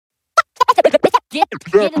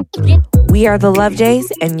We are the Love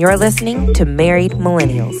Jays, and you're listening to Married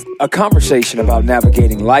Millennials. A conversation about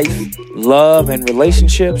navigating life, love, and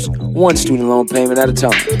relationships, one student loan payment at a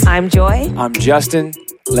time. I'm Joy. I'm Justin.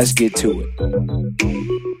 Let's get to it.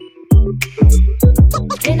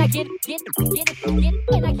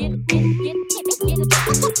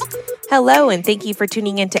 Hello, and thank you for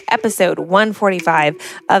tuning into episode 145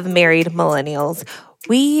 of Married Millennials.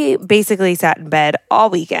 We basically sat in bed all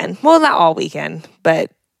weekend. Well, not all weekend,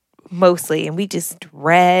 but mostly. And we just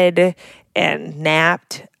read and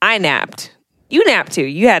napped. I napped. You napped too.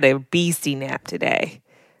 You had a beastie nap today.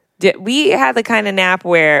 We had the kind of nap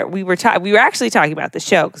where we were actually talking about the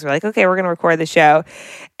show because we're like, okay, we're going to record the show.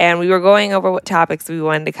 And we were going over what topics we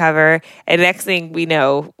wanted to cover. And next thing we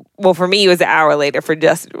know, well, for me, it was an hour later. For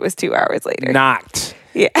Justin, it was 2 hours later. Knocked.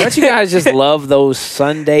 Yeah. Don't you guys just love those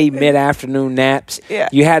Sunday mid-afternoon naps? Yeah.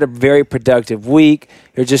 You had a very productive week.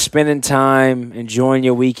 You're just spending time enjoying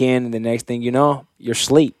your weekend. And the next thing you know, you're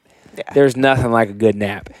asleep. Yeah. There's nothing like a good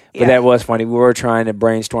nap. But that was funny. We were trying to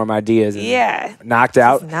brainstorm ideas. And knocked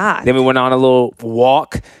out. Then we went on a little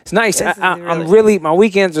walk. It's nice. I'm really, my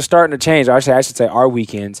weekends are starting to change. I should say our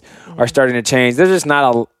weekends are starting to change. There's just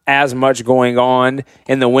not as much going on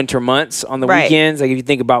in the winter months on the weekends. Like if you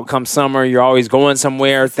think about come summer, you're always going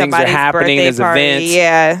somewhere. Things are happening. There's events.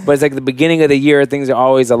 Yeah. But it's like the beginning of the year, things are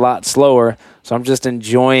always a lot slower. So I'm just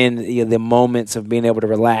enjoying the moments of being able to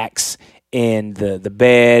relax in the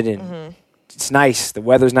bed, and it's nice. The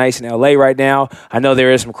weather's nice in LA right now. I know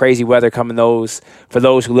there is some crazy weather coming for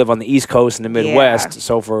those who live on the East Coast and the Midwest. Yeah.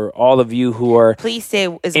 So for all of you who are please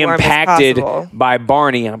stay as impacted warm as possible by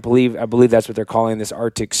Barney, I believe that's what they're calling this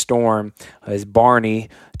Arctic storm, is Barney,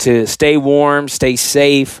 to stay warm, stay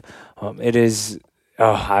safe. It is.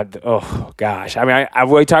 Oh gosh. I mean, I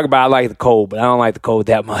really talk about I like the cold, but I don't like the cold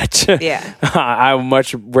that much. Yeah. I would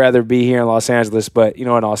much rather be here in Los Angeles, but in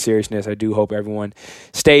all seriousness, I do hope everyone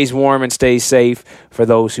stays warm and stays safe for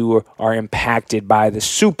those who are impacted by the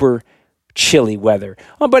super chilly weather.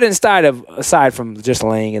 But aside from just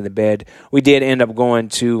laying in the bed, we did end up going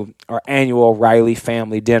to our annual Riley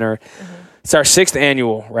family dinner. It's our 6th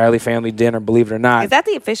annual Riley Family Dinner, believe it or not. Is that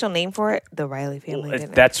the official name for it? The Riley Family Dinner?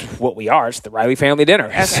 That's what we are. It's the Riley Family Dinner.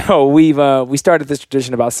 Okay. So we started this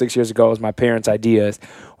tradition about 6 years ago. It was my parents' ideas,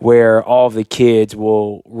 where all of the kids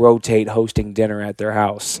will rotate hosting dinner at their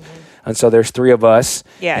house. And so there's 3 of us.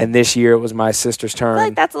 Yeah. And this year it was my sister's turn. I feel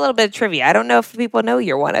like that's a little bit of trivia. I don't know if people know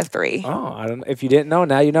you're one of 3. Oh, I don't. If you didn't know,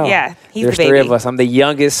 now you know. Yeah, there's the baby. 3 of us. I'm the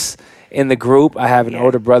youngest in the group. I have an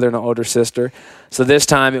older brother and an older sister. So this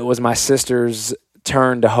time it was my sister's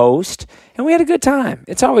turn to host, and we had a good time.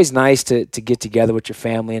 It's always nice to get together with your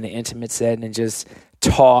family in an intimate setting and just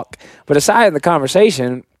talk. But aside from the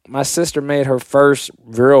conversation, my sister made her first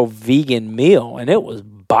real vegan meal, and it was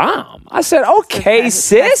bomb. I said, okay,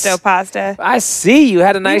 sis. Pesto pasta. I see you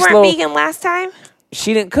had a nice little... You weren't vegan last time?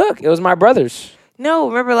 She didn't cook. It was my brother's. No,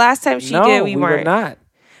 remember last time she did, we weren't. Were not.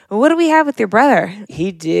 What do we have with your brother?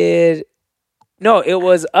 He did. No, it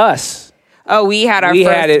was us. Oh, we had our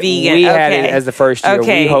first vegan. We had it as the first year.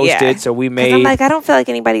 Okay, we hosted, so we made. I'm like, I don't feel like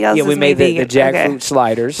anybody else. Yeah, we made the jackfruit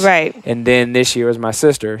sliders, right? And then this year was my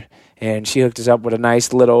sister, and she hooked us up with a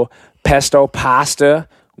nice little pesto pasta,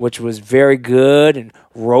 which was very good, and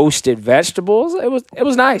roasted vegetables. It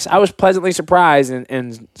was nice. I was pleasantly surprised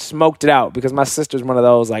and smoked it out because my sister's one of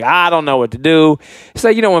those like, I don't know what to do. It's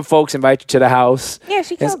like, when folks invite you to the house. Yeah,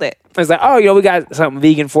 she killed it. It's like, oh, we got something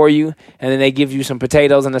vegan for you. And then they give you some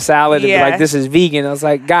potatoes and a salad and be like, this is vegan. I was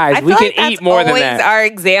like, guys, we can eat more than that. That's always our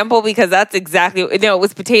example because that's exactly, it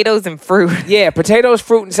was potatoes and fruit. Yeah, potatoes,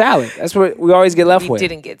 fruit, and salad. That's what we always get left with. We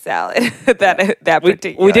didn't get salad that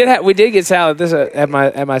particular. We did get salad this at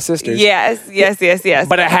my sister's. Yes.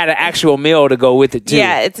 But I had an actual meal to go with it too.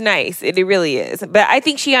 Yeah, it's nice. It really is. But I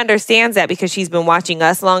think she understands that because she's been watching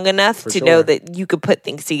us long enough to know that you could put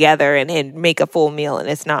things together and make a full meal and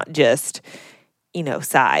it's not just,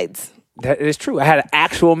 sides. That is true. I had an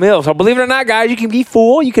actual meal. So believe it or not, guys, you can be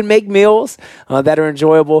full. You can make meals that are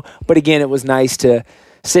enjoyable. But again, it was nice to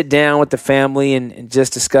sit down with the family and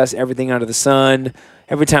just discuss everything under the sun.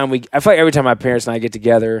 I feel like every time my parents and I get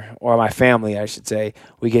together, or my family, I should say,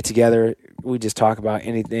 we get together, we just talk about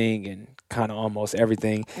anything and kind of almost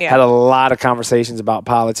everything. Yeah. Had a lot of conversations about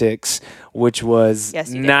politics, which was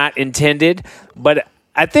not intended. But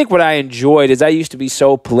I think what I enjoyed is I used to be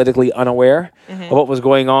so politically unaware of what was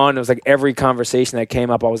going on. It was like every conversation that came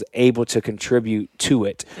up, I was able to contribute to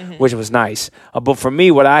it, which was nice. But for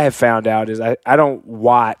me, what I have found out is I don't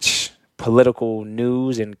watch political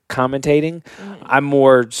news and commentating. I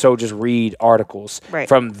more so just read articles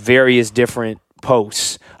from various different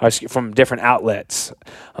posts from different outlets,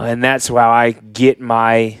 and that's how I get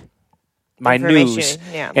my news.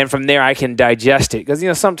 Yeah. And from there I can digest it,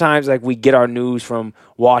 because sometimes like we get our news from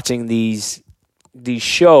watching these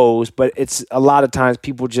shows, but it's a lot of times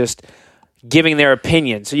people just giving their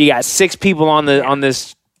opinion. So you got 6 people on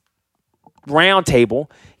this round table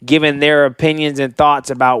giving their opinions and thoughts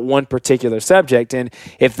about one particular subject, and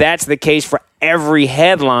if that's the case for every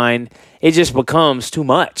headline, it just becomes too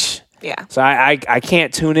much. Yeah. So I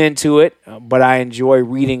can't tune into it, but I enjoy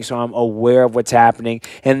reading, so I'm aware of what's happening.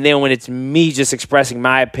 And then when it's me just expressing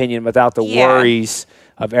my opinion without the worries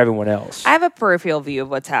of everyone else. I have a peripheral view of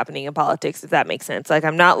what's happening in politics, if that makes sense. Like,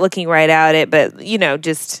 I'm not looking right at it, but,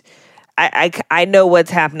 just I know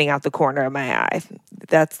what's happening out the corner of my eye.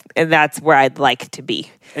 That's where I'd like to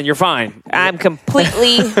be. And you're fine. I'm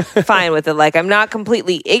completely fine with it. Like, I'm not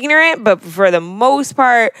completely ignorant, but for the most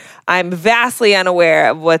part, I'm vastly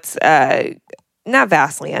unaware of what's, not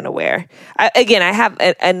vastly unaware. I have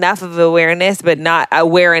enough of awareness, but not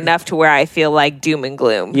aware enough to where I feel like doom and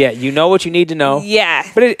gloom. Yeah, you know what you need to know. Yeah.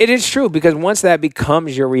 But it is true, because once that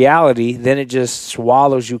becomes your reality, then it just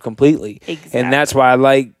swallows you completely. Exactly. And that's why I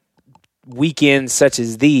like weekends such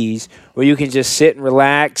as these, where you can just sit and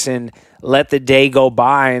relax and let the day go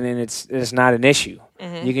by, and then it's not an issue.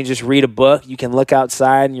 Mm-hmm. You can just read a book. You can look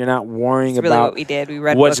outside, and you're not worrying That's really about what we did. We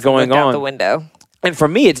read what's books going and looked on out the window. And for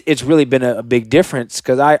me, it's really been a big difference,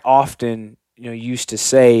 because I often used to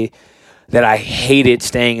say that I hated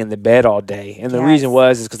staying in the bed all day, and the reason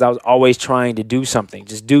is because I was always trying to do something,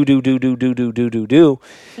 just do.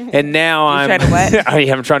 And now I'm trying to what?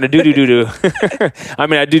 I'm trying to do. I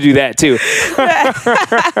mean, I do that too.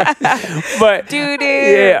 But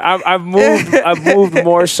yeah, I've moved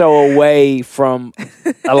more so away from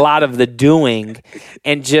a lot of the doing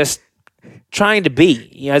and just trying to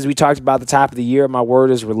be. As we talked about at the top of the year, my word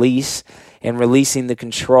is release, and releasing the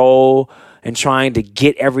control and trying to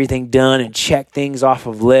get everything done and check things off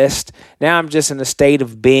of list. Now I'm just in a state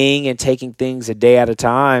of being and taking things a day at a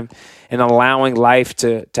time and allowing life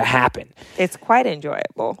to happen. It's quite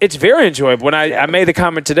enjoyable. It's very enjoyable. When I made the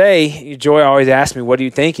comment today, Joy always asked me, what are you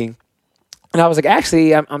thinking? And I was like,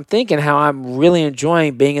 actually, I'm thinking how I'm really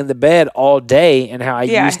enjoying being in the bed all day, and how I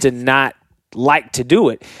used to not like to do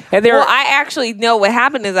it. And I actually know what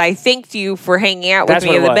happened is I thanked you for hanging out with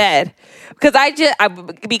me in the bed.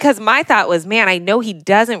 Because my thought was, man, I know he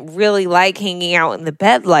doesn't really like hanging out in the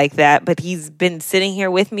bed like that, but he's been sitting here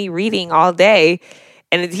with me reading all day,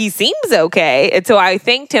 and he seems okay. And so I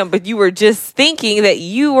thanked him, but you were just thinking that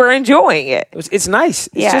you were enjoying it. It's nice.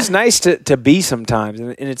 It's just nice to be sometimes,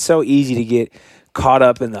 and it's so easy to get caught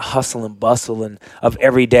up in the hustle and bustle of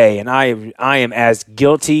every day. And I am as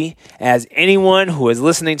guilty as anyone who is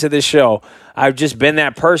listening to this show. I've just been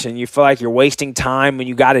that person. You feel like you're wasting time when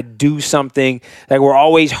you got to do something. Like, we're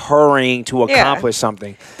always hurrying to accomplish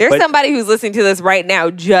something. There's somebody who's listening to this right now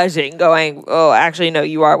judging, going, oh, actually, no,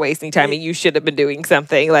 you are wasting time and you should have been doing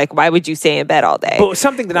something. Like, why would you stay in bed all day? But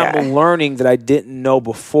something that I'm learning that I didn't know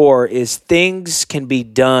before is things can be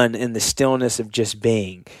done in the stillness of just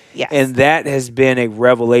being. Yes. And that has been a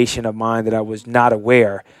revelation of mine that I was not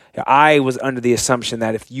aware. I was under the assumption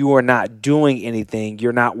that if you are not doing anything,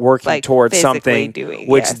 you're not working towards something,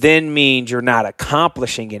 which then means you're not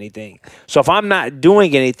accomplishing anything. So if I'm not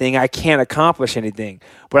doing anything, I can't accomplish anything.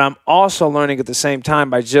 But I'm also learning at the same time,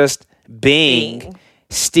 by just being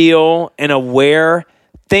still and aware,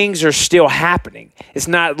 things are still happening. It's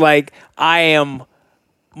not like I am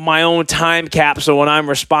my own time capsule and I'm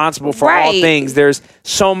responsible for all things. There's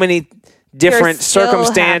so many different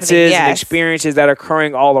circumstances and experiences that are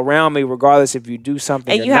occurring all around me, regardless if you do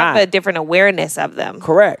something or not. And you have a different awareness of them.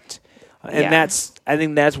 Correct. And I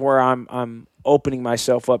think that's where I'm opening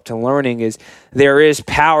myself up to learning, is there is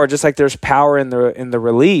power, just like there's power in the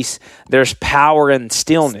release, there's power in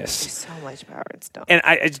stillness. There's so much power in stillness.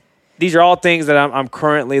 And these are all things that I'm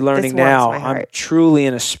currently learning now. I'm truly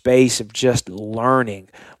in a space of just learning.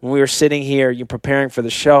 When we were sitting here, you're preparing for the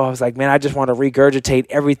show, I was like, man, I just want to regurgitate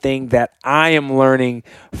everything that I am learning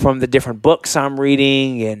from the different books I'm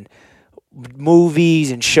reading and movies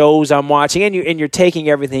and shows I'm watching. And you're taking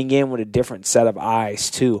everything in with a different set of eyes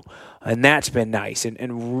too. And that's been nice,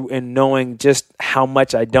 and knowing just how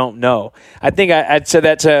much I don't know. I think I said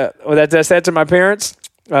that to my parents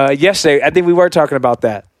yesterday. I think we were talking about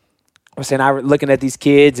that. I was saying, I was looking at these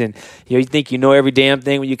kids, and you think you know every damn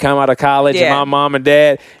thing when you come out of college. And my mom and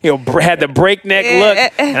dad, had the breakneck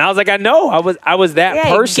look, and I was like, I know, I was that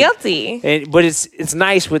person. Guilty. But it's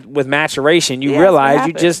nice with maturation. You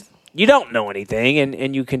realize you don't know anything,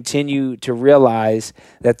 and you continue to realize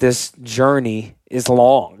that this journey is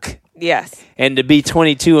long. Yes. And to be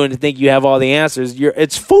 22 and to think you have all the answers,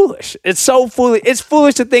 it's foolish. It's so foolish. It's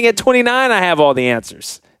foolish to think at 29 I have all the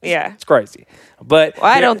answers. Yeah. It's crazy. But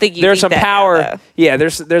I don't think you there's think some that power. now, though. Yeah,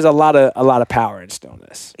 there's a lot of power in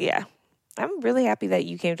stillness. Yeah. I'm really happy that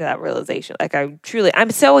you came to that realization. Like, I'm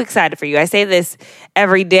so excited for you. I say this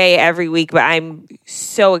every day, every week, but I'm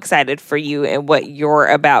so excited for you and what you're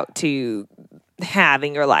about to have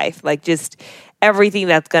in your life. Like, just everything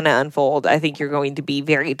that's going to unfold. I think you're going to be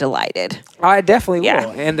very delighted. I definitely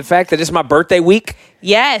will. And the fact that it's my birthday week,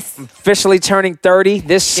 Yes. officially turning 30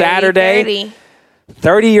 this Saturday. 30.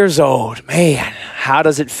 30 years old, man, how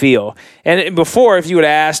does it feel? And before, if you would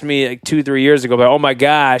have asked me like 2-3 years ago, like, oh my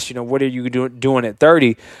gosh, what are you doing at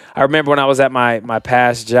 30? I remember when I was at my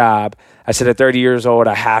past job, I said at 30 years old,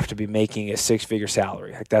 I have to be making a 6-figure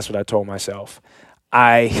salary. Like, that's what I told myself.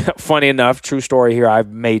 Funny enough, true story here, I've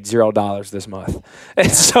made $0 this month. And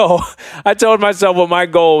so I told myself what my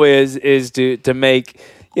goal is to make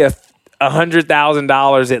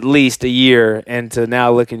 $100,000 at least a year, and to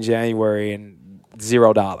now look in January and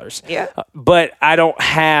 $0. Yeah. But I don't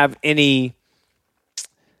have any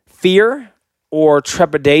fear or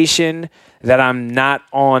trepidation that I'm not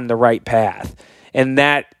on the right path. And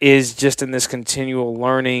that is just in this continual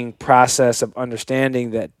learning process of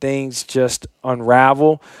understanding that things just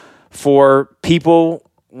unravel for people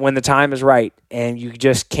when the time is right, and you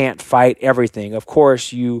just can't fight everything. Of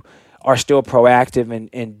course, you are still proactive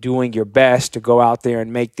and doing your best to go out there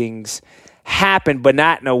and make things happen, but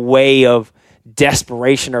not in a way of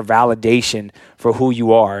desperation or validation for who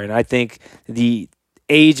you are. And I think the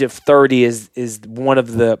age of 30 is one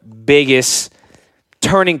of the biggest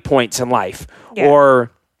turning points in life,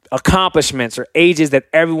 or accomplishments, or ages that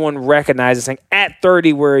everyone recognizes, saying, at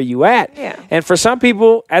 30, where are you at? Yeah. And for some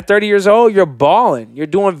people, at 30 years old, you're balling. You're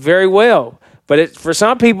doing very well. But for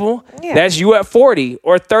some people, that's you at 40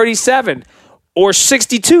 or 37 or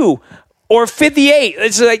 62 or 58.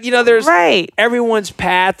 It's like, there's everyone's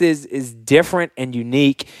path is different and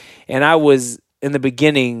unique. And I was, in the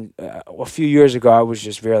beginning, a few years ago, I was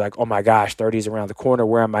just very like, oh my gosh, 30 is around the corner.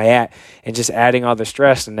 Where am I at? And just adding all the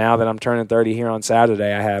stress. And now that I'm turning 30 here on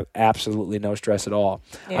Saturday, I have absolutely no stress at all.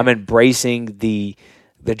 Yeah. I'm embracing the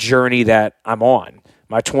journey that I'm on.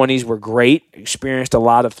 My 20s were great, experienced a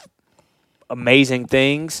lot of amazing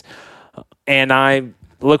things, and I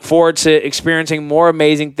look forward to experiencing more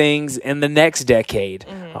amazing things in the next decade.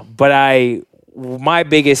 Mm-hmm. But my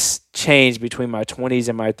biggest change between my 20s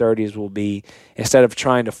and my 30s will be, instead of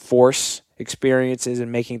trying to force experiences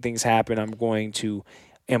and making things happen, I'm going to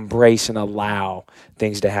embrace and allow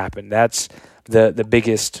things to happen. That's the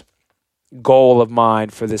biggest goal of mine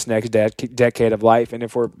for this next decade of life. And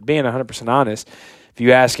if we're being 100% honest, if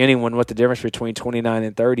you ask anyone what the difference between 29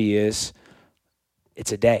 and 30 is,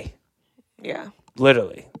 it's a day. Yeah.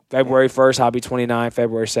 Literally. February 1st, I'll be 29.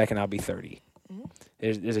 February 2nd, I'll be 30. Mm-hmm.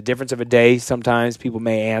 There's a difference of a day. Sometimes people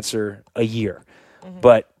may answer a year. Mm-hmm.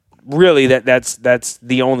 But really, that's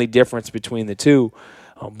the only difference between the two.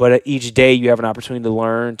 But each day you have an opportunity to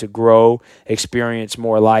learn, to grow, experience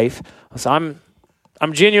more life. So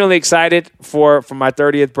I'm genuinely excited for my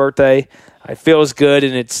 30th birthday. It feels good,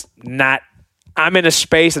 and it's not. I'm in a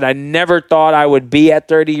space that I never thought I would be at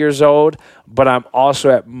 30 years old, but I'm also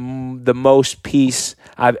at the most peace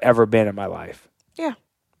I've ever been in my life. Yeah,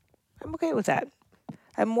 I'm okay with that.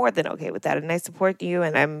 I'm more than okay with that, and I support you,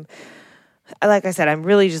 and like I said, I'm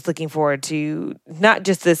really just looking forward to not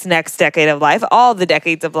just this next decade of life, all the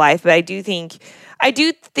decades of life, but I do think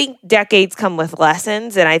decades come with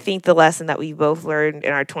lessons, and I think the lesson that we both learned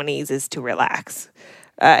in our 20s is to relax.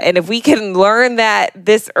 And if we can learn that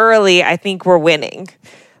this early, I think we're winning.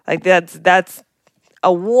 Like that's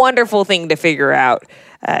a wonderful thing to figure out.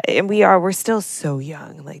 And we're still so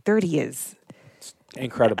young. Like 30 is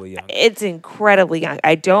incredibly young. It's incredibly young.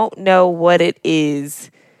 I don't know what it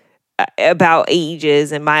is about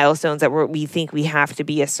ages and milestones that we think we have to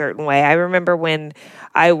be a certain way. I remember when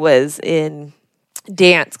I was in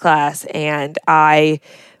dance class, and I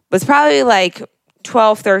was probably like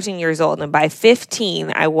 12, 13 years old. And by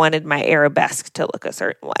 15, I wanted my arabesque to look a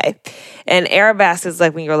certain way. And arabesque is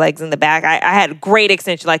like when your legs in the back. I had great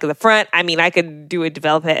extension, like in the front. I mean, I could do it,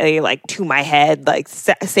 develop it like to my head, like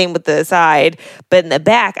same with the side. But in the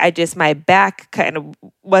back, my back kind of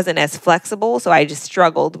wasn't as flexible. So I just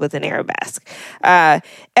struggled with an arabesque. And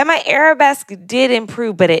my arabesque did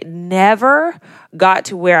improve, but it never got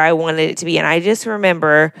to where I wanted it to be. And I just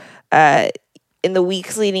remember, in the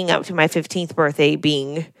weeks leading up to my 15th birthday,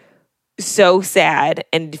 being so sad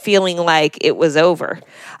and feeling like it was over.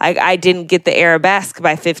 I didn't get the arabesque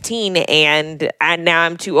by 15, and now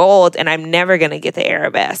I'm too old, and I'm never going to get the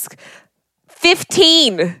arabesque.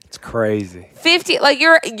 15. It's crazy. 15, like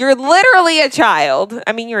you're literally a child.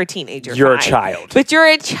 I mean, you're a teenager. You're fine, a child. But you're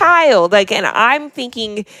a child. Like, and I'm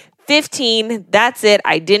thinking 15, that's it.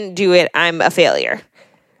 I didn't do it. I'm a failure.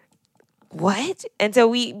 What? And so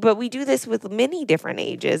we do this with many different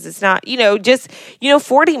ages. It's not,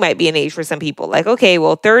 40 might be an age for some people. Like, okay,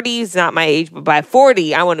 well, 30 is not my age, but by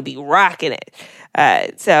 40, I want to be rocking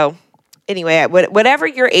it. So anyway, whatever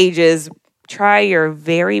your age is, try your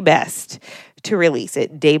very best to release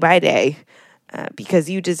it day by day. Because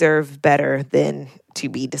you deserve better than to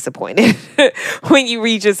be disappointed when you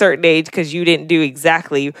reach a certain age because you didn't do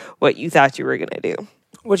exactly what you thought you were going to do.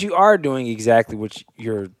 What you are doing exactly what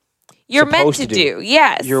you're meant to do.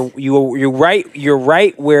 Yes. You're right. You're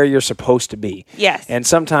right where you're supposed to be. Yes. And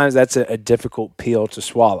sometimes that's a difficult pill to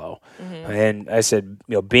swallow. Mm-hmm. And I said,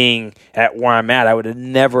 being at where I'm at, I would have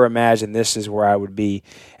never imagined this is where I would be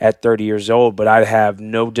at 30 years old. But I have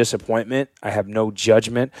no disappointment. I have no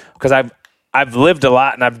judgment because I've lived a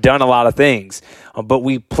lot and I've done a lot of things, but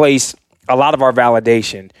we place a lot of our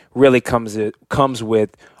validation really comes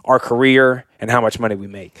with our career and how much money we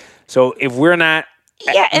make. So if we're not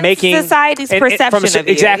making society's perception of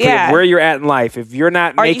you, exactly where you're at in life, if you're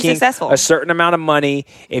not making successful? A certain amount of money,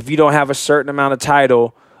 if you don't have a certain amount of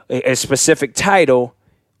title, a specific title,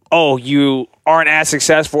 you aren't as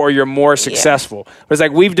successful or you're more successful. But it's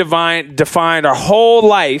like we've defined our whole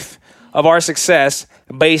life of our success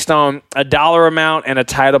based on a dollar amount and a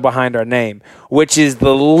title behind our name, which is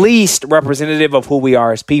the least representative of who we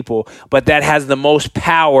are as people, but that has the most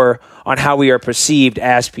power on how we are perceived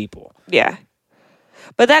as people. Yeah.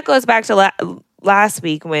 But that goes back to last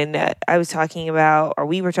week when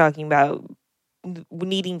we were talking about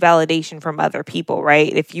needing validation from other people,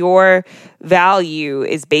 right? If your value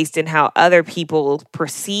is based in how other people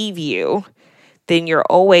perceive you, then you're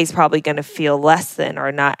always probably going to feel less than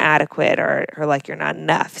or not adequate or like you're not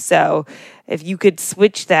enough. So if you could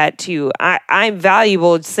switch that to I'm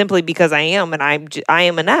valuable simply because I am, and I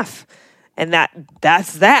am enough, and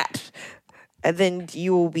that's that, and then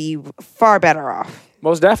you will be far better off.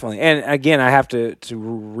 Most definitely. And again, I have to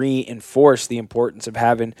reinforce the importance of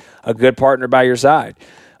having a good partner by your side.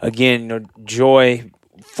 Again, Joy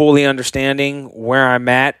fully understanding where I'm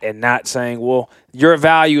at and not saying, well, your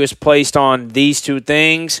value is placed on these two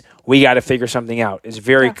things. We got to figure something out. It's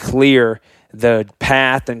very clear the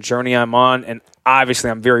path and journey I'm on. And obviously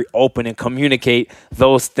I'm very open and communicate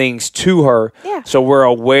those things to her. Yeah. So we're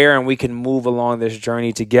aware and we can move along this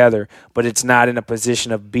journey together, but it's not in a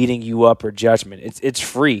position of beating you up or judgment. It's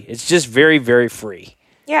free. It's just very, very free.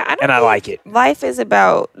 Yeah, I like it. Life is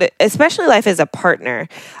about, especially life as a partner.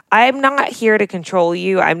 I'm not here to control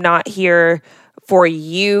you. I'm not here for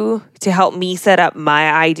you to help me set up my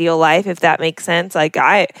ideal life, if that makes sense. Like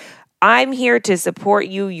I'm here to support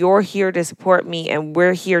you. You're here to support me, and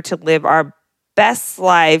we're here to live our best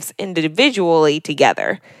lives individually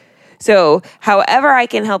together. So however I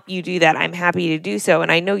can help you do that, I'm happy to do so.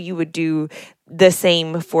 And I know you would do the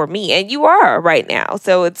same for me, and you are right now.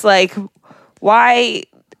 So it's like,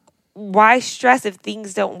 why stress if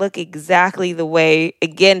things don't look exactly the way,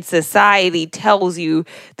 again, society tells you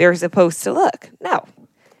they're supposed to look? No.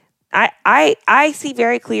 I see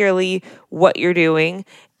very clearly what you're doing,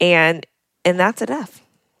 and that's enough.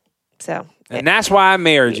 So, and that's why I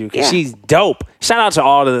married you, because she's dope. Shout out to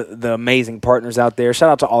all the amazing partners out there. Shout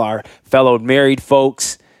out to all our fellow married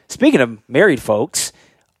folks. Speaking of married folks,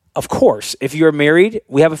 of course, if you're married,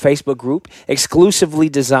 we have a Facebook group exclusively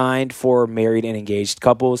designed for married and engaged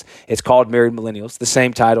couples. It's called Married Millennials, the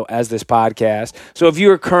same title as this podcast. So if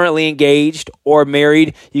you are currently engaged or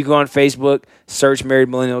married, you go on Facebook, search Married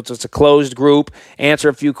Millennials. It's a closed group. Answer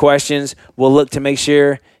a few questions. We'll look to make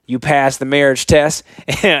sure you pass the marriage test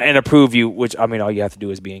and approve you, which, I mean, all you have to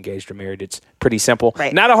do is be engaged or married. It's pretty simple.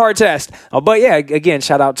 Right. Not a hard test. But yeah, again,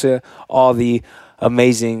 shout out to all the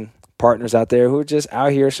amazing partners out there who are just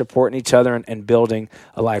out here supporting each other and building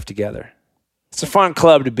a life together. It's a fun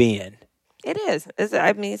club to be in. It is.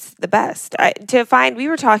 It's the best. We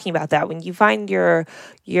were talking about that. When you find your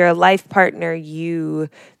life partner,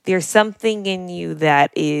 there's something in you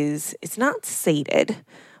that it's not sated,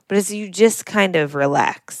 but it's you just kind of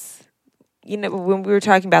relax. When we were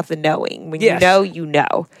talking about the knowing, when you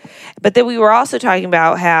know. But then we were also talking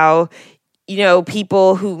about how,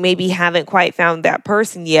 people who maybe haven't quite found that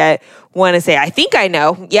person yet want to say, I think I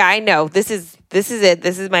know. Yeah, I know. This is it.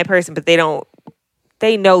 This is my person. But they know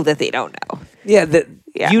that they don't know. Yeah.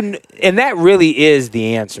 And that really is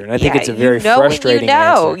the answer. And I think it's a very frustrating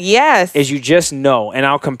answer. Yes. Is you just know. And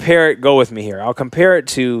I'll compare it. Go with me here. I'll compare it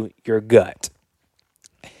to your gut.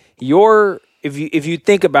 Your if you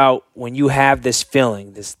think about when you have this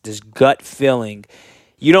feeling, this gut feeling,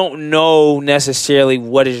 you don't know necessarily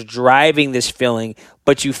what is driving this feeling,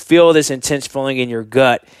 but you feel this intense feeling in your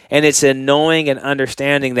gut, and it's a knowing and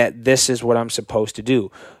understanding that this is what I'm supposed to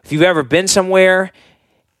do. If you've ever been somewhere,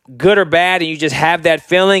 good or bad, and you just have that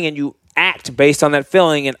feeling and you act based on that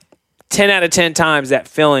feeling, and 10 out of 10 times that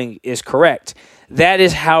feeling is correct. That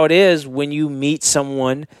is how it is when you meet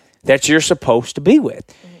someone that you're supposed to be with.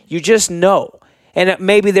 You just know. And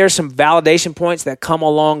maybe there's some validation points that come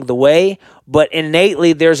along the way, but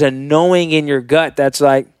innately there's a knowing in your gut that's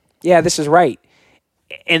like, yeah, this is right.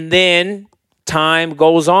 And then time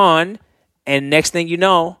goes on, and next thing you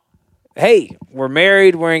know, hey, we're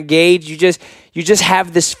married, we're engaged. You just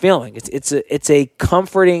have this feeling. It's a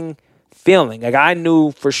comforting feeling. Like I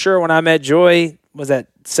knew for sure when I met Joy, was that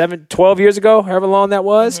 12 years ago, however long that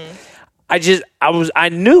was? Mm-hmm. I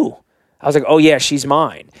knew. I was like, oh yeah, she's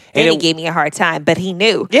mine. And he gave me a hard time, but he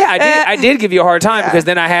knew. Yeah, I did give you a hard time because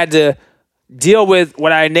then I had to deal with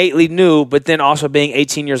what I innately knew, but then also being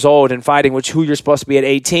 18 years old and fighting with who you're supposed to be at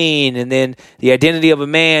 18, and then the identity of a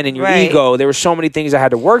man and your ego. There were so many things I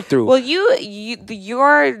had to work through. Well,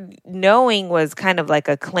 your knowing was kind of like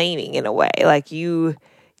a claiming in a way. Like you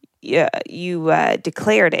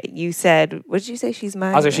declared it. You said, what did you say? She's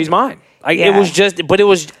mine? I was like, she's mine. It was just, but it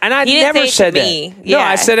was, and I never said that. Yeah. No,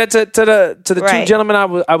 I said it to the two gentlemen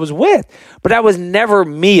I was with, but that was never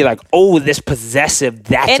me. Like, oh, this possessive,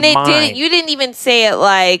 that's mine. You didn't even say it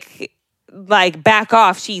like back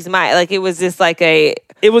off, she's mine. Like it was just like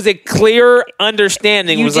it was a clear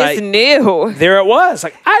understanding. You was just like, knew. There it was.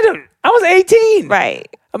 Like I was 18. Right.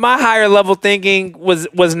 My higher level thinking was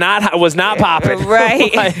not popping.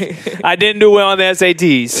 Right. Like, I didn't do well on the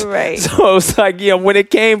SATs. Right. So it's like, when it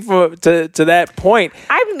came to that point,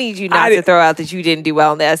 I need you not to throw out that you didn't do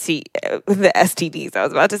well on the STDs. I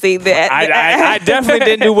was about to say that. I definitely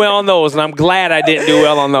didn't do well on those, and I'm glad I didn't do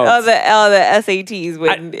well on those. The SATs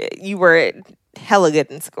when you were hella good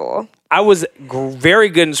in school. I was very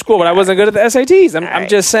good in school, but I wasn't good at the SATs. I'm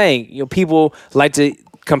just saying, people like to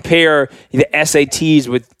compare the SATs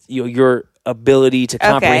with your ability to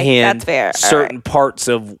comprehend certain parts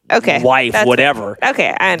of life, whatever.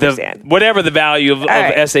 Okay, I understand. Whatever the value of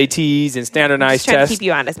SATs and standardized tests, to keep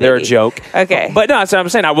you honest, they're a joke. Okay. But no, that's what I'm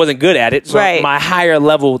saying. I wasn't good at it. So my higher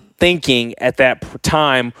level thinking at that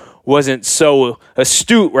time wasn't so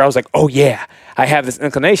astute where I was like, oh yeah, I have this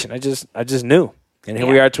inclination. I just knew. And here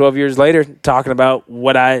we are 12 years later talking about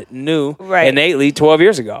what I knew innately 12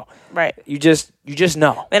 years ago. Right. You just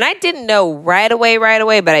know. And I didn't know right away,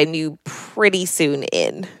 but I knew pretty soon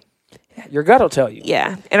in. Your gut will tell you.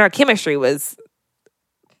 Yeah. And our chemistry was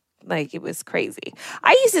like, it was crazy.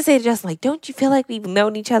 I used to say to Justin, like, don't you feel like we've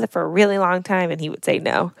known each other for a really long time? And he would say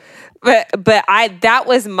no. But that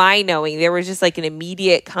was my knowing. There was just like an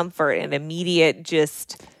immediate comfort and immediate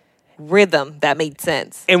just rhythm that made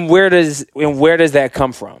sense. And where does that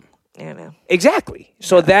come from? I don't know. Exactly.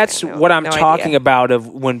 So that's what I'm talking about of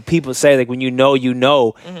when people say, like, when you know,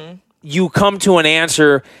 mm-hmm. You come to an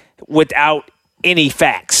answer without any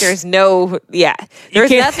facts. There's nothing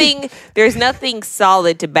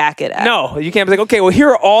solid to back it up. No, you can't be like, okay, well, here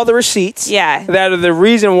are all the receipts. Yeah. That are the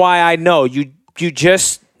reason why I know. You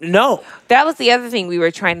just know. That was the other thing we were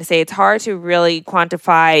trying to say. It's hard to really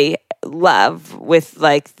quantify love with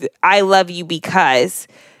like, I love you because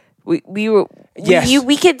we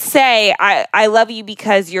could say I love you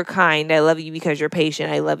because you're kind, I love you because you're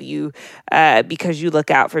patient, I love you because you look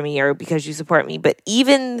out for me or because you support me. But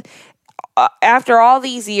even after all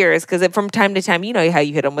these years, because from time to time, you know how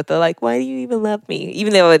you hit them with the like, why do you even love me?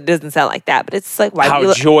 Even though it doesn't sound like that, but it's like, why?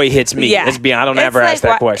 How joy hits me. Yeah. I don't ever ask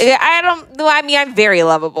that question. I'm very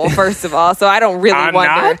lovable, first of all, so I don't really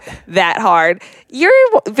wonder that hard. You're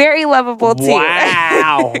very lovable too.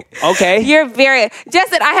 Wow. Okay. You're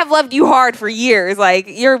Justin, I have loved you hard for years. Like,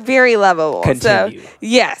 you're very lovable. Continue. So,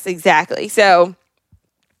 yes, exactly. So,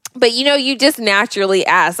 but you just naturally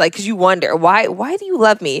ask, like, because you wonder, why do you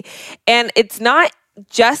love me? And it's not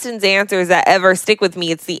Justin's answers that ever stick with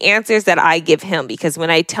me. It's the answers that I give him, because when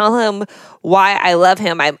I tell him why I love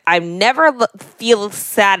him, I never feel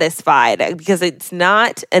satisfied because it's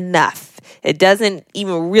not enough. It doesn't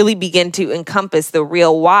even really begin to encompass the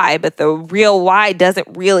real why, but the real why doesn't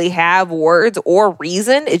really have words or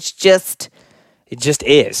reason. It just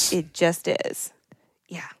is. It just is.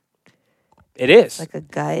 Yeah. It is. Like a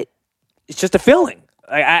gut. It's just a feeling.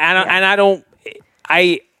 I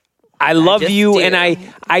love you, and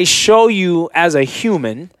I show you as a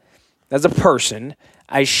human, as a person.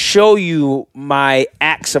 I show you my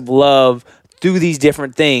acts of love through these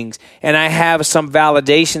different things, and I have some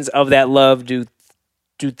validations of that love due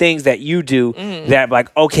do things that you do that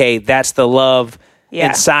like, okay, that's the love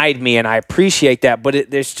inside me, and I appreciate that. But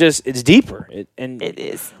it's deeper. It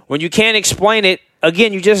is. When you can't explain it,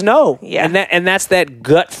 again, you just know. Yeah. And that's that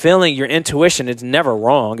gut feeling, your intuition. It's never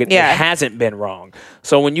wrong. It hasn't been wrong.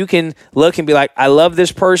 So when you can look and be like, I love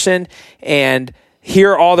this person, and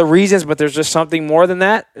hear all the reasons, but there's just something more than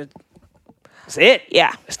that. That's it.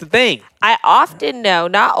 Yeah. It's the thing. I often know,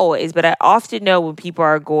 not always, but I often know when people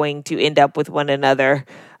are going to end up with one another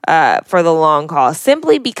for the long haul,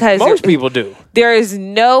 simply because most people do. There is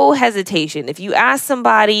no hesitation. If you ask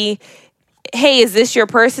somebody, hey, is this your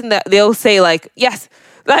person? That they'll say like, yes.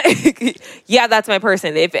 Like, yeah, that's my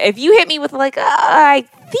person. If you hit me with like, I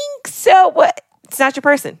think so, what? It's not your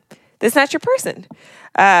person. That's not your person.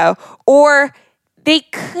 Or they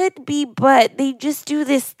could be, but they just do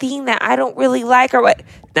this thing that I don't really like, or what?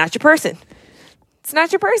 Not your person. It's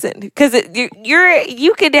not your person, because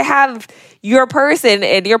you could have your person,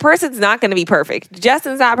 and your person's not going to be perfect.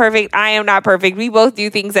 Justin's not perfect. I am not perfect. We both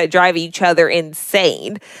do things that drive each other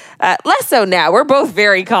insane. Less so now. We're both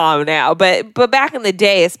very calm now, but back in the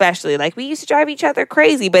day, especially, like we used to drive each other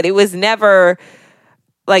crazy, but it was never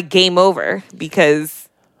like game over because.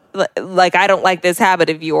 Like, I don't like this habit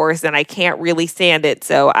of yours and I can't really stand it,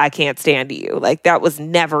 so I can't stand you. Like, that was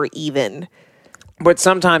never even. But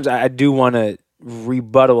sometimes I do want to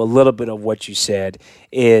rebuttal a little bit of what you said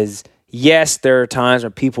is, yes, there are times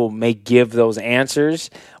when people may give those answers,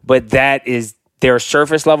 but that is their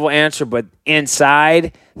surface level answer. But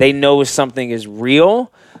inside, they know something is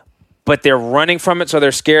real, but they're running from it, so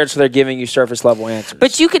they're scared, so they're giving you surface level answers.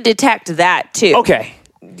 But you could detect that, too. Okay.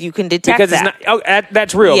 You can detect because that. It's not,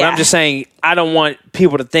 that's real. Yeah. But I'm just saying, I don't want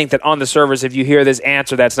people to think that on the surface, if you hear this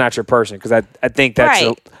answer, that's not your person. Because I think that's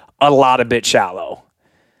right. a lot of bit shallow.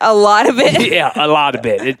 A lot of it? Yeah, a lot of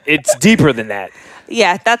it. It's deeper than that.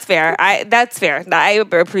 Yeah, that's fair. That's fair. I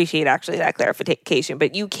appreciate actually that clarification.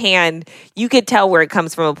 But you could tell where it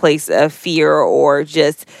comes from a place of fear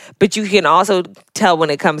but you can also tell when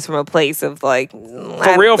it comes from a place of like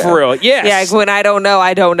for real. Yes. Yeah, like when I don't know.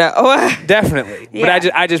 Definitely. Yeah.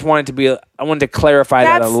 But I just wanted to clarify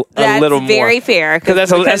that a little more. That's very fair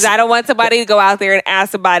because I don't want somebody to go out there and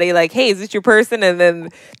ask somebody like, "Hey, is this your person?" And then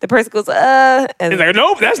the person goes, and it's like,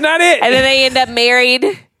 nope, that's not it. And then they end up married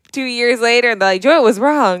 2 years later, and they're like, Joy was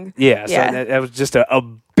wrong. Yeah, so that was just a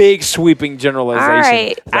big sweeping generalization. All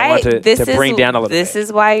right. I want to bring down a little bit. This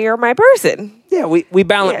is why you're my person. Yeah, we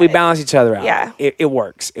balance each other out. Yeah. It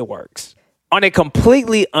works. It works. On a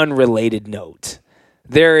completely unrelated note,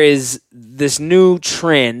 there is this new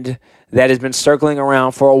trend that has been circling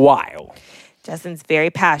around for a while. Justin's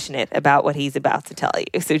very passionate about what he's about to tell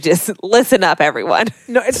you. So just listen up, everyone.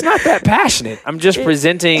 No, it's not that passionate. I'm just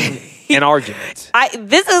presenting an argument.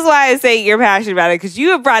 This is why I say you're passionate about it, because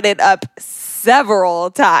you have brought it up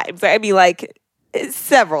several times. I mean, like,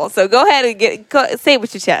 several. So go ahead and say it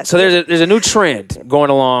with your chest. So there's a new trend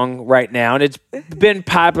going along right now, and it's been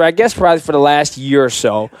popular, I guess, probably for the last year or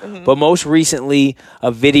so. Mm-hmm. But most recently,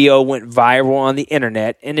 a video went viral on the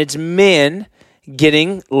internet, and it's men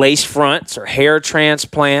getting lace fronts or hair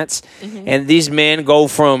transplants. Mm-hmm. And these men go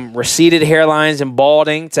from receded hairlines and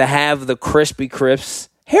balding to have the crispy crisp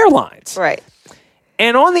hairlines. Right.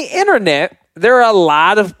 And on the internet, there are a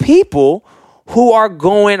lot of people who are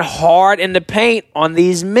going hard in the paint on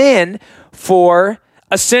these men for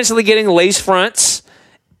essentially getting lace fronts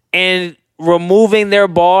and removing their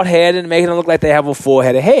bald head and making it look like they have a full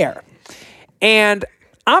head of hair. And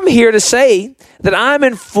I'm here to say that I'm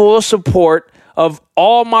in full support of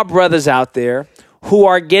all my brothers out there who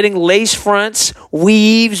are getting lace fronts,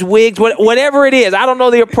 weaves, wigs, whatever it is. I don't know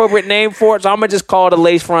the appropriate name for it, so I'm going to just call it a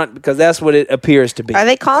lace front because that's what it appears to be. Are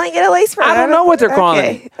they calling it a lace front? I don't know what they're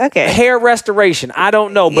calling it. Okay. Hair restoration. I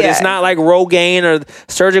don't know, but it's not like Rogaine or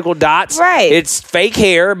surgical dots. Right. It's fake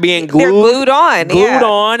hair being glued. They're glued on. Glued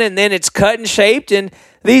on, and then it's cut and shaped, and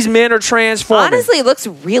these men are transforming. Honestly, it looks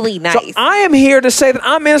really nice. So I am here to say that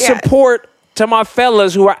I'm in support to my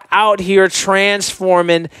fellas who are out here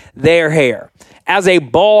transforming their hair. As a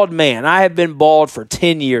bald man, I have been bald for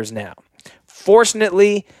 10 years now.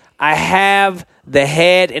 Fortunately, I have the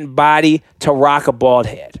head and body to rock a bald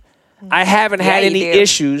head. I haven't had any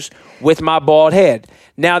issues with my bald head.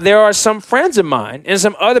 Now, there are some friends of mine and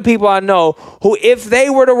some other people I know who, if they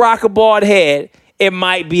were to rock a bald head, it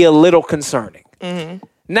might be a little concerning. Mm-hmm.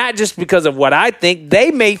 Not just because of what I think.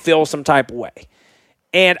 They may feel some type of way.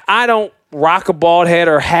 And I don't rock a bald head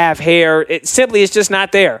or have hair. It's just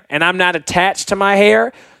not there. And I'm not attached to my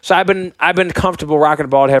hair. So I've been comfortable rocking a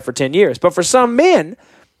bald head for 10 years. But for some men,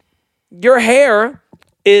 your hair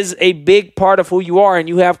is a big part of who you are, and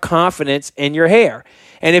you have confidence in your hair.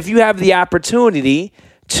 And if you have the opportunity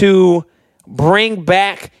to bring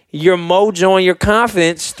back your mojo and your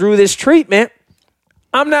confidence through this treatment,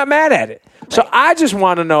 I'm not mad at it. Right. So I just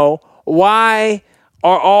want to know why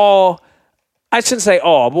I shouldn't say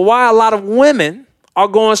all, but why a lot of women are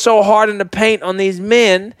going so hard in the paint on these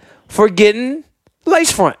men for getting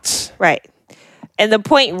lace fronts. Right. And the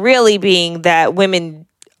point really being that women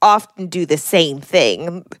often do the same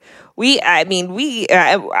thing. I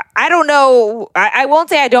don't know. I won't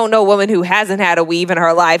say I don't know a woman who hasn't had a weave in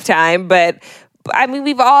her lifetime, but I mean,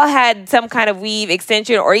 we've all had some kind of weave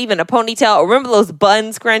extension or even a ponytail. Remember those bun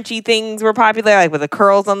scrunchy things were popular, like with the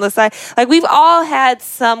curls on the side? Like, we've all had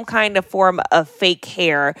some kind of form of fake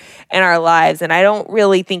hair in our lives, and I don't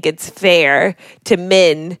really think it's fair to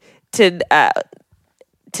men to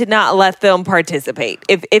not let them participate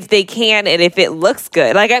if they can and if it looks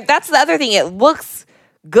good. Like, that's the other thing. It looks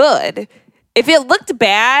good. If it looked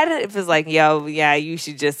bad, if it's like, yo, yeah, you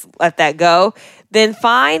should just let that go, then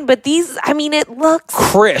fine. But it looks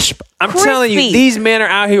crisp. I'm telling you, these men are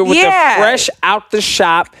out here with the fresh out the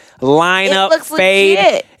shop lineup fade.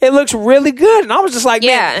 Legit. It looks really good. And I was just like,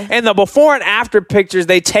 man, and the before and after pictures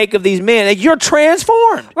they take of these men, like, you're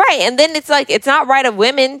transformed. Right. And then it's like, it's not right of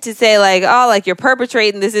women to say like, oh, like, you're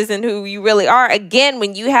perpetrating, this isn't who you really are. Again,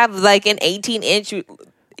 when you have like an 18-inch,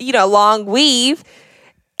 long weave,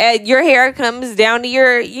 and your hair comes down to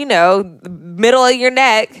your, middle of your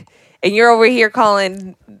neck, and you're over here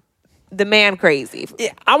calling the man crazy.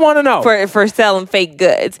 Yeah, I want to know for selling fake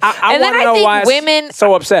goods. I want to know why women it's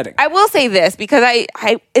so upsetting. I will say this because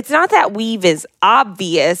I it's not that weave is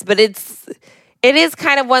obvious, but it is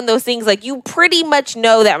kind of one of those things like you pretty much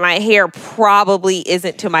know that my hair probably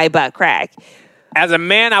isn't to my butt crack. As a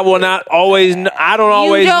man, I will not always. I don't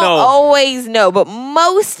always know. You don't always know, but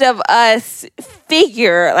most of us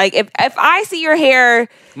figure like if I see your hair.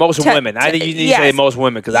 Most women. I think you need to say most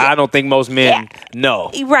women because I don't think most men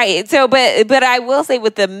know. Right. So, but I will say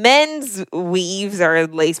with the men's weaves or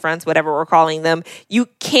lace fronts, whatever we're calling them, you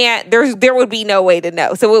can't. There would be no way to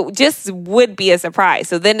know. So it just would be a surprise.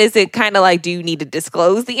 So then is it kind of like, do you need to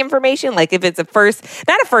disclose the information? Like if it's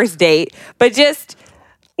not a first date, but just.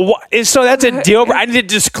 So that's a deal breaker. I need to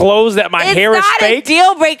disclose that my hair is fake. It's not a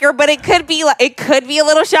deal breaker, but it could be a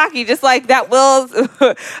little shocking, just like that Will's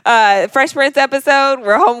Fresh Prince episode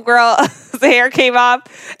where homegirl's hair came off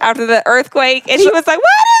after the earthquake, and he was like, "What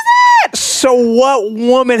is that?" So, what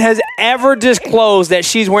woman has ever disclosed that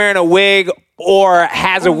she's wearing a wig or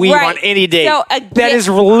has a weave on any date? So, again, that is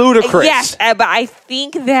ludicrous. Yes, but I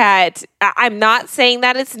think that I'm not saying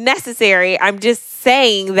that it's necessary. I'm just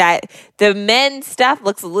saying that the men's stuff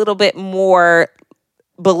looks a little bit more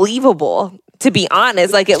believable, to be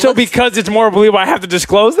honest. Like because it's more believable, I have to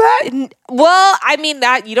disclose that? Well, I mean,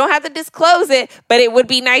 that you don't have to disclose it, but it would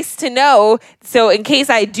be nice to know. So in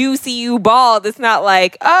case I do see you bald, it's not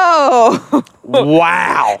like, oh.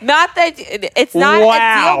 Wow. Not that it's not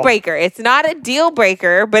a deal breaker. It's not a deal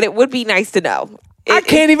breaker, but it would be nice to know. I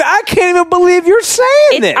can't even believe you're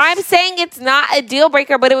saying this. I'm saying it's not a deal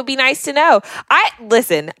breaker, but it would be nice to know.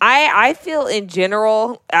 I feel in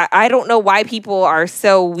general, I don't know why people are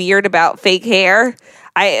so weird about fake hair.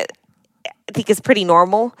 I think it's pretty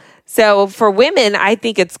normal. So for women, I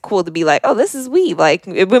think it's cool to be like, oh, this is weave. Like,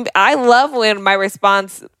 I love when my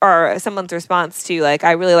response or someone's response to like,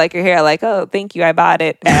 I really like your hair. Like, oh, thank you, I bought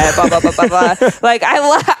it. Blah blah blah blah blah. Like, I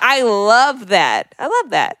love that. I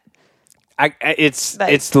love that.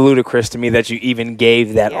 It's ludicrous to me that you even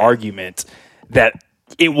gave that argument that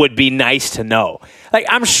it would be nice to know. Like,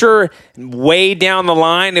 I'm sure way down the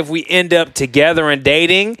line, if we end up together and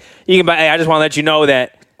dating, you can buy, hey, I just want to let you know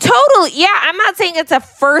that. Totally. Yeah, I'm not saying it's a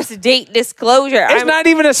first date disclosure. It's not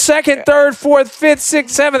even a second, third, fourth, fifth,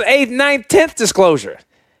 sixth, seventh, eighth, ninth, 10th disclosure.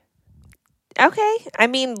 Okay. I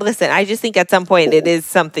mean, listen, I just think at some point it is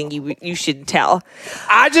something you should tell.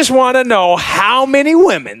 I just want to know how many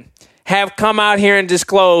women have come out here and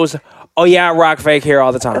disclosed, oh yeah, I rock fake hair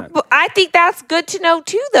all the time. I think that's good to know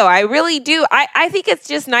too, though. I really do. I think it's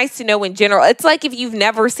just nice to know in general. It's like if you've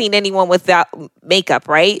never seen anyone without makeup,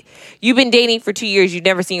 right? You've been dating for 2 years, you've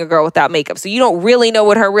never seen a girl without makeup. So you don't really know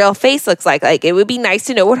what her real face looks like. Like, it would be nice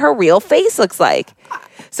to know what her real face looks like.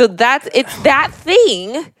 So it's that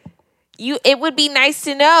thing. It would be nice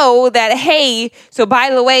to know that, hey, so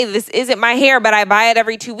by the way, this isn't my hair, but I buy it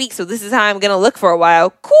every 2 weeks, so this is how I'm going to look for a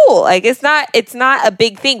while. Cool. Like, it's not a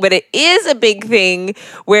big thing, but it is a big thing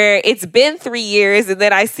where it's been 3 years and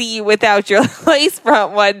then I see you without your lace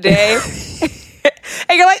front one day.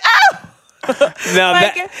 And you're like, oh, Now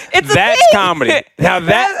Like, it's a that's thing. comedy. Now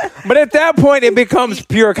but at that point it becomes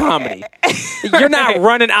pure comedy. You're not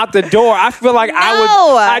running out the door. I feel like No.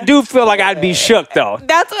 I do feel like I'd be shook though.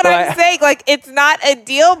 That's what I'm Like, saying. Like, it's not a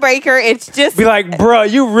deal breaker. It's just Be like, bro,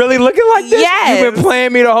 you really looking like this? Yes. You've been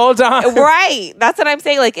playing me the whole time. right. That's what I'm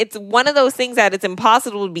saying. Like, it's one of those things that it's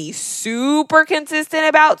impossible to be super consistent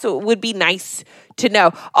about. So it would be nice to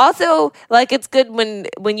know. Also, like, it's good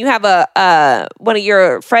when you have a one of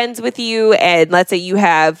your friends with you, and let's say you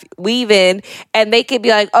have weave-in, and they could be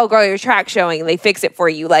like, "Oh, girl, your track's showing," and they fix it for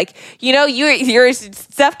you. Like, you know, your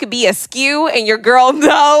stuff could be askew, and your girl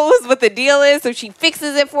knows what the deal is, so she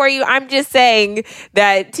fixes it for you. I'm just saying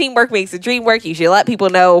that teamwork makes the dream work. You should let people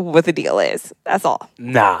know what the deal is. That's all.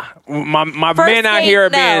 Nah, my First men out date, here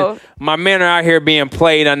no. my men are out here being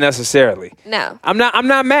played unnecessarily. No. I'm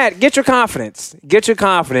not mad. Get your confidence. Get your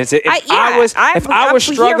confidence. If I'm I was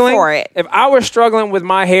here struggling, for it. if I was struggling with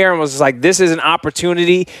my hair and was like, this is an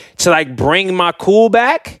opportunity to like bring my cool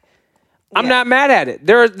back, I'm Yeah. not mad at it.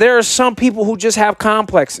 There are some people who just have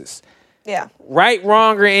complexes. Yeah. Right,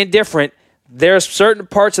 wrong, or indifferent. There's certain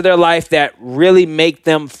parts of their life that really make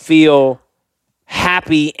them feel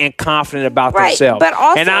happy and confident about Right, themselves. but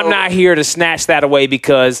also- and I'm not here to snatch that away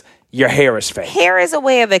because your hair is fake. Hair is a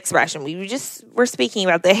way of expression. We're speaking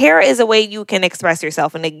about the hair is a way you can express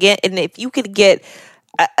yourself, and again, and if you could get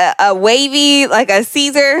a wavy like a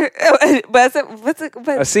Caesar, what's it?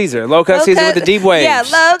 A Caesar, low cut Caesar with the deep waves. Yeah,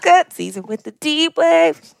 low cut Caesar with the deep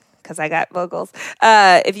waves. Because I got vocals.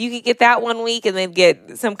 If you could get that one week and then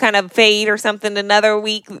get some kind of fade or something another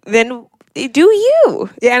week, then do you?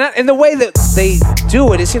 Yeah, and the way that they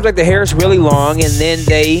do it seems like the hair is really long, and then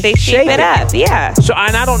they shape it up. Yeah. So,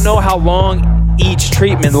 and I don't know how long each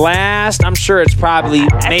treatment lasts. I'm sure it's probably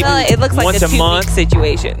I maybe feel like it looks like once a a 2 month. week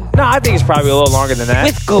situation. No, I think it's probably a little longer than that.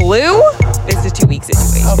 With glue, it's a 2 week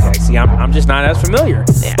situation. Okay, see, I'm just not as familiar.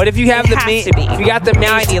 Yeah. But if you have It the has means, to be. if you got the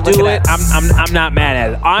Now I means need to to look do it it, up. I'm not mad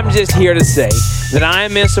at it. I'm just here to say that I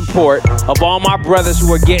am in support of all my brothers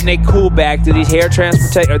who are getting a cool back through these hair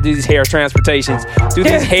transportations, through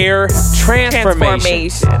these hair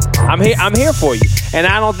transformations. I'm here for you, and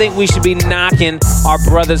I don't think we should be knocking our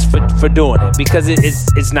brothers for doing it because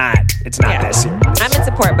it's not that serious. I'm in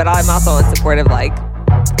support, but I'm also in support of like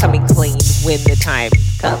coming clean when the time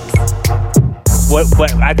comes.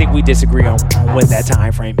 What I think we disagree on when that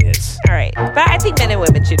time frame is. All right, but I think men and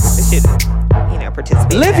women should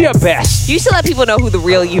participate. Live in your that. best. You should let people know who the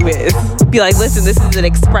real you is. Be like, listen, this is an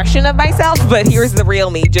expression of myself, but here's the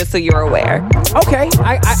real me, just so you're aware. Okay,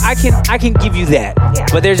 I can give you that. Yeah.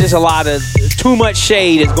 But there's just a lot of too much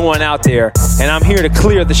shade is going out there, and I'm here to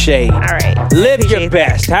clear the shade. All right, Live your Appreciate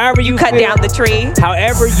best. However you Cut feel, down the tree.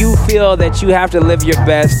 However you feel that you have to live your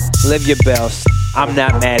best, live your best. I'm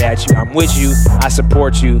not mad at you. I'm with you. I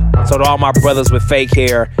support you. So to all my brothers with fake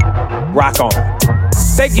hair, rock on.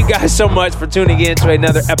 Thank you guys so much for tuning in to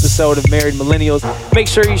another episode of Married Millennials. Make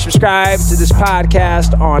sure you subscribe to this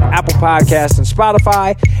podcast on Apple Podcasts and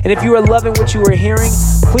Spotify. And if you are loving what you are hearing,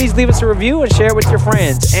 please leave us a review and share it with your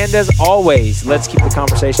friends. And as always, let's keep the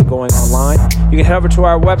conversation going online. You can head over to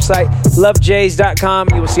our website, lovejays.com.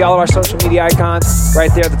 You will see all of our social media icons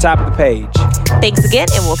right there at the top of the page. Thanks again,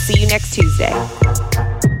 and we'll see you next Tuesday.